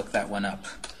have to look that one up.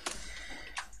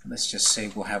 Let's just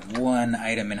say we'll have one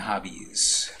item in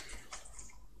hobbies.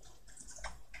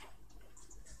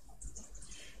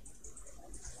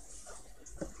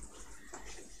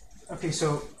 Okay,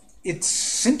 so its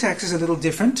syntax is a little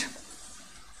different.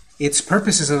 Its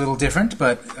purpose is a little different,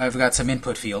 but I've got some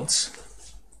input fields.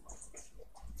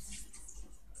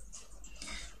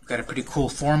 We've got a pretty cool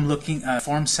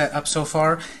form set up so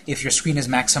far. If your screen is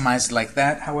maximized like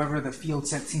that, however, the field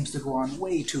set seems to go on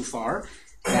way too far.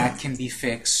 That can be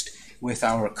fixed with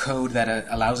our code that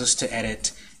allows us to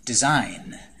edit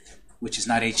design, which is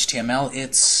not HTML,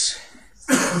 it's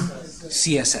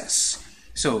CSS.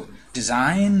 So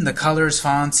design, the colors,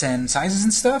 fonts, and sizes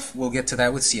and stuff, we'll get to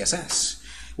that with CSS.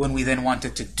 When we then want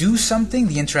it to do something,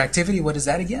 the interactivity, what is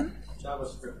that again?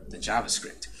 JavaScript. The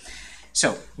JavaScript.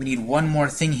 So we need one more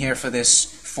thing here for this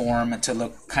form to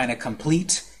look kind of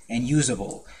complete and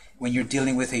usable. When you're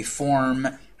dealing with a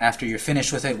form, after you're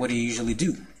finished with it, what do you usually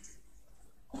do?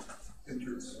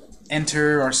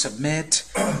 Enter or submit.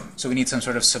 So we need some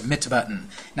sort of submit button.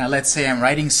 Now let's say I'm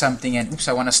writing something and, oops,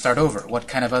 I want to start over. What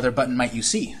kind of other button might you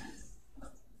see?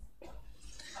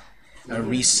 A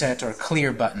reset or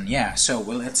clear button. Yeah, so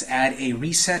let's add a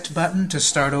reset button to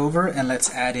start over, and let's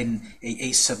add in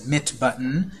a submit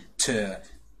button to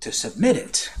submit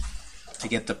it, to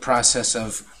get the process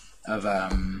of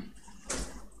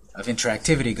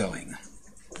interactivity going.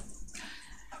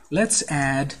 Let's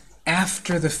add,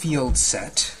 after the field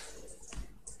set,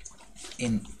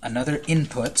 in another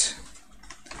input,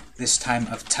 this time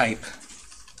of type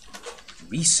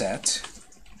reset,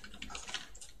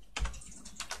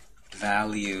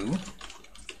 value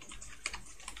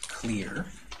clear.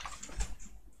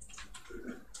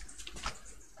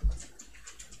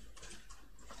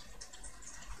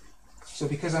 So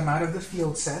because I'm out of the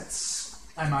field sets,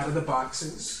 I'm out of the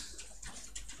boxes.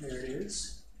 There it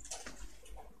is.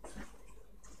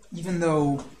 even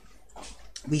though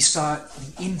we saw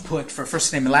the input for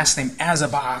first name and last name as a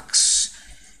box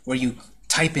where you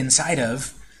type inside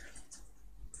of,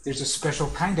 there's a special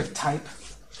kind of type,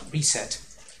 reset,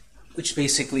 which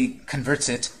basically converts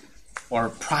it or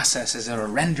processes it or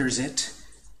renders it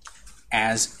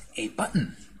as a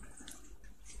button.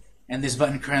 And this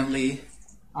button currently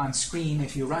on screen,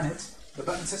 if you run it, the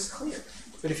button says clear.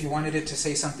 But if you wanted it to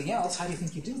say something else, how do you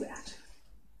think you do that?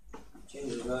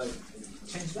 Change the value.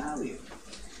 Change value.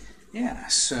 Yeah,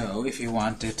 so if you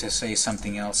wanted to say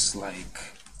something else like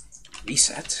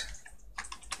reset,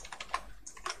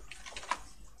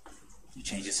 you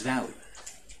change its value.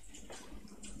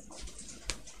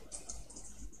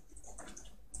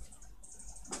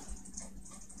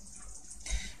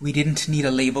 We didn't need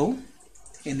a label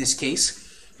in this case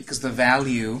because the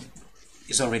value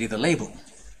is already the label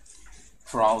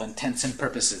for all intents and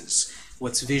purposes.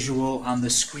 What's visual on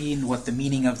the screen, what the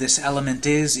meaning of this element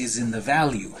is in the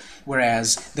value,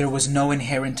 whereas there was no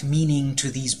inherent meaning to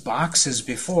these boxes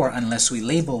before unless we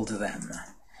labeled them.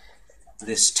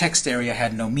 This text area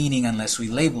had no meaning unless we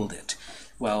labeled it.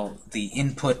 Well, the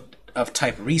input of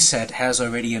type reset has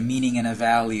already a meaning and a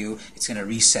value. It's going to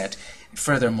reset.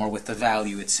 Furthermore, with the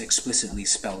value, it's explicitly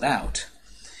spelled out.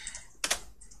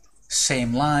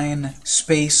 Same line,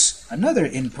 space, another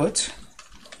input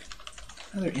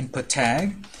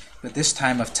tag, but this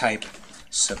time of type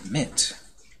submit.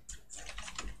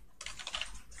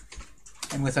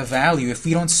 And with a value, if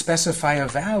we don't specify a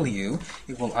value,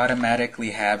 it will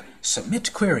automatically have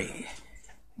submit query.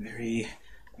 Very,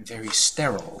 very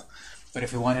sterile. But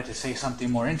if we wanted to say something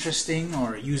more interesting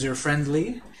or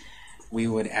user-friendly, we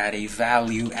would add a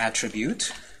value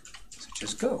attribute, such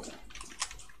as go,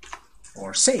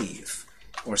 or save,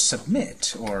 or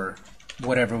submit, or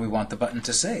whatever we want the button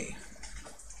to say.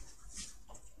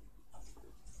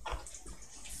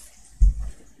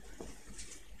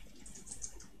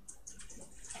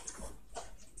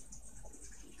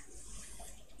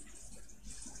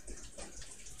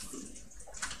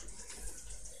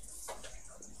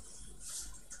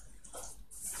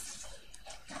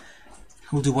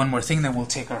 We'll do one more thing, then we'll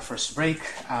take our first break.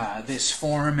 This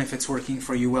form, if it's working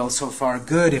for you well so far,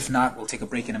 good. If not, we'll take a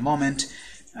break in a moment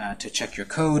to check your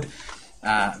code.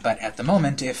 But at the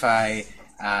moment, if I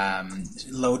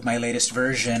load my latest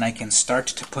version, I can start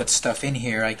to put stuff in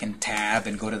here. I can tab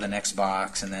and go to the next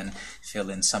box and then fill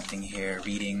in something here,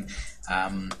 reading.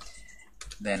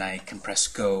 Then I can press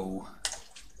go.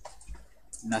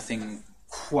 Nothing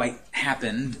quite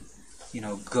happened. You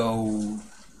know, go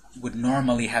would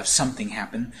normally have something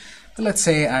happen. But let's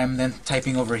say I'm then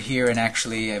typing over here and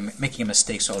actually I'm making a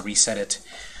mistake, so I'll reset it.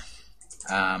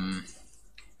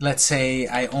 Let's say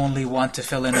I only want to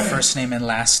fill in a first name and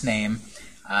last name.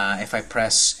 If I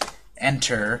press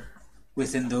enter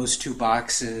within those two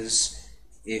boxes,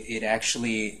 it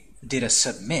actually did a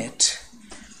submit.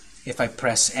 If I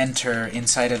press enter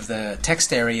inside of the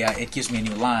text area, it gives me a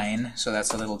new line, so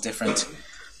that's a little different.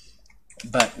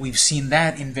 But we've seen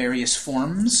that in various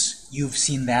forms. You've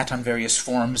seen that on various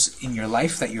forms in your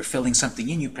life, that you're filling something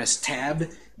in. You press tab,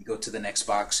 you go to the next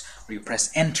box, or you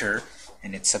press enter,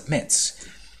 and it submits.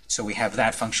 So we have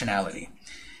that functionality.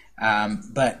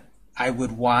 But I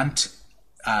would want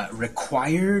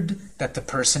required that the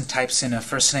person types in a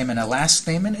first name and a last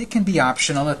name, and it can be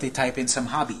optional that they type in some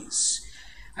hobbies.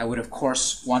 I would, of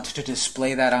course, want to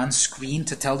display that on screen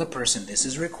to tell the person this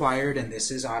is required and this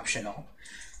is optional.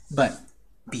 But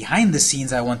behind the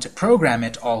scenes, I want to program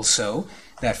it also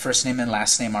that first name and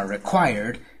last name are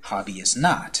required, hobby is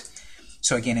not.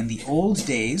 So again, in the old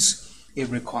days, it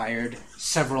required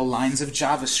several lines of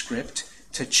JavaScript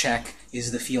to check,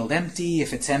 is the field empty?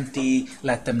 If it's empty,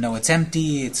 let them know it's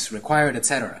empty, it's required,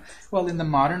 etc. Well, in the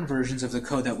modern versions of the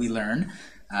code that we learn,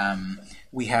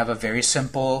 we have a very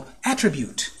simple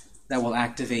attribute that will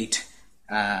activate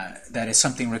that is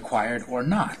something required or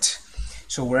not.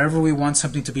 So wherever we want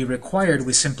something to be required,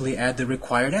 we simply add the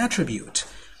required attribute.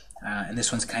 And this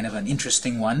one's kind of an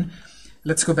interesting one.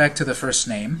 Let's go back to the first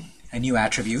name, a new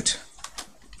attribute.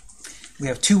 We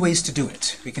have two ways to do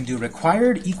it. We can do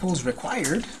required equals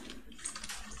required,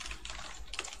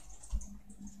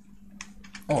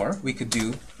 or we could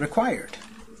do required.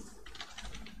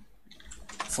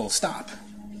 Full stop.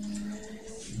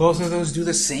 Both of those do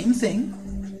the same thing.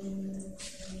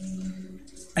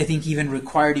 I think even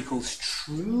required equals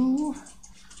true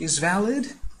is valid.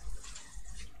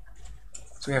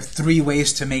 So we have three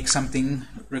ways to make something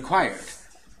required.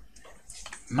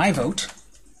 My vote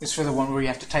is for the one where you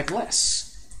have to type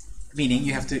less, meaning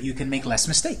you can make less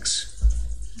mistakes.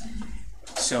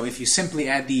 So if you simply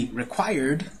add the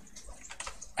required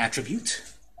attribute,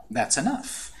 that's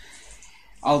enough.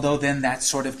 Although then that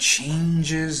sort of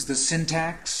changes the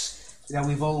syntax that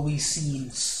we've always seen.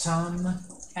 Some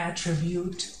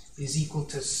attribute is equal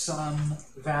to some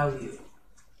value.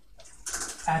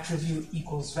 Attribute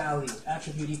equals value.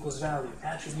 Attribute equals value.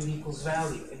 Attribute equals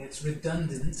value. And it's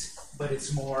redundant, but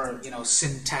it's more,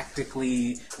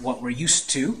 syntactically what we're used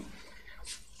to.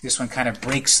 This one kind of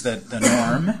breaks the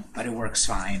norm, but it works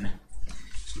fine.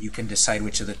 So you can decide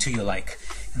which of the two you like.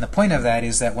 And the point of that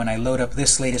is that when I load up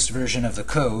this latest version of the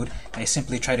code, I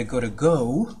simply try to go to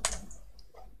Go.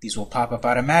 These will pop up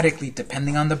automatically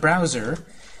depending on the browser.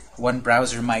 One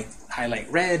browser might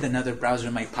highlight red, another browser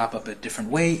might pop up a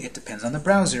different way. It depends on the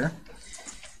browser.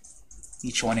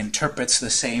 Each one interprets the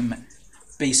same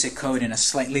basic code in a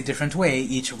slightly different way.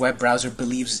 Each web browser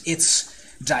believes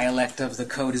its dialect of the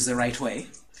code is the right way.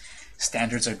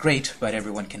 Standards are great, but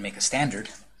everyone can make a standard.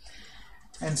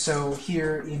 And so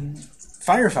here in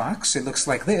Firefox, it looks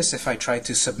like this. If I try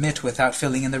to submit without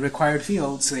filling in the required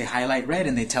fields, they highlight red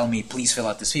and they tell me, please fill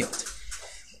out this field.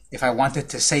 If I wanted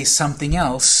to say something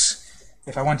else,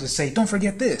 if I wanted to say, don't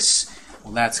forget this,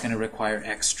 well, that's going to require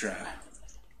extra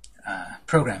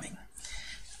programming.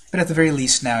 But at the very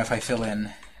least now, if I fill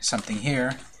in something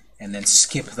here and then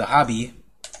skip the hobby,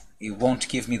 it won't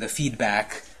give me the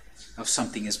feedback of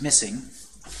something is missing.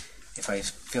 If I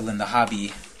fill in the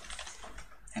hobby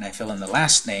and I fill in the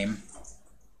last name,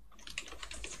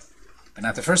 but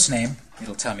not the first name,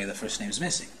 it'll tell me the first name is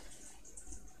missing.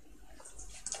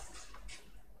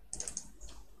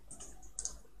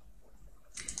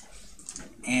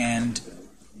 And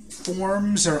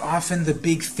forms are often the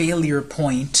big failure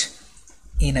point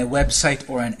in a website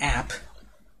or an app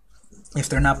if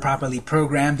they're not properly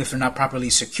programmed, if they're not properly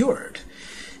secured.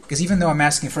 Because even though I'm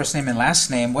asking first name and last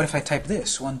name, what if I type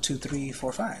this? 1, 2, 3,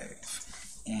 4,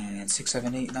 5, and 6,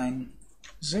 7, 8, 9,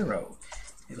 0.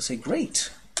 It'll say,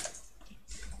 great.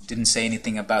 Didn't say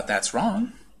anything about that's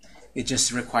wrong. It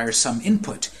just requires some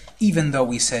input. Even though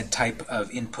we said type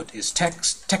of input is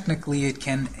text, technically it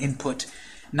can input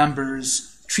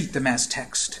numbers, treat them as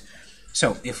text.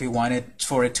 So if we wanted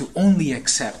for it to only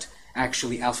accept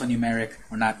actually alphanumeric,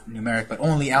 or not numeric, but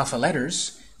only alpha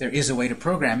letters, there is a way to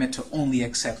program it to only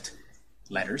accept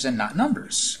letters and not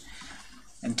numbers.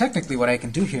 And technically what I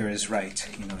can do here is write,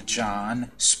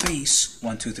 John space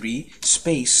 1, 2, 3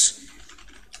 space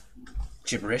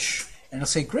gibberish, and it'll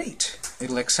say, great.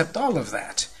 It'll accept all of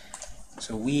that.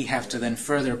 So we have to then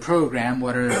further program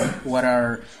what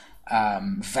are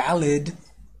valid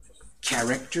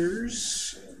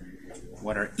characters,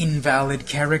 what are invalid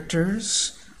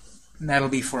characters, and that'll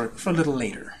be for a little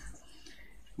later.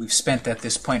 We've spent at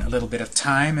this point a little bit of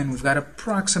time, and we've got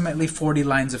approximately 40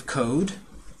 lines of code,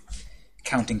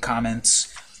 counting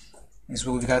comments. Is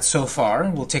what we've got so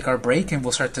far. We'll take our break, and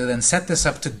we'll start to then set this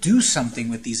up to do something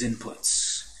with these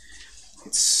inputs.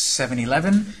 It's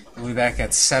 7:11. We'll be back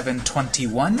at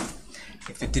 7:21.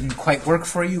 If it didn't quite work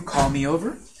for you, call me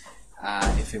over.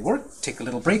 If it worked, take a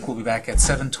little break. We'll be back at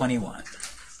 7:21.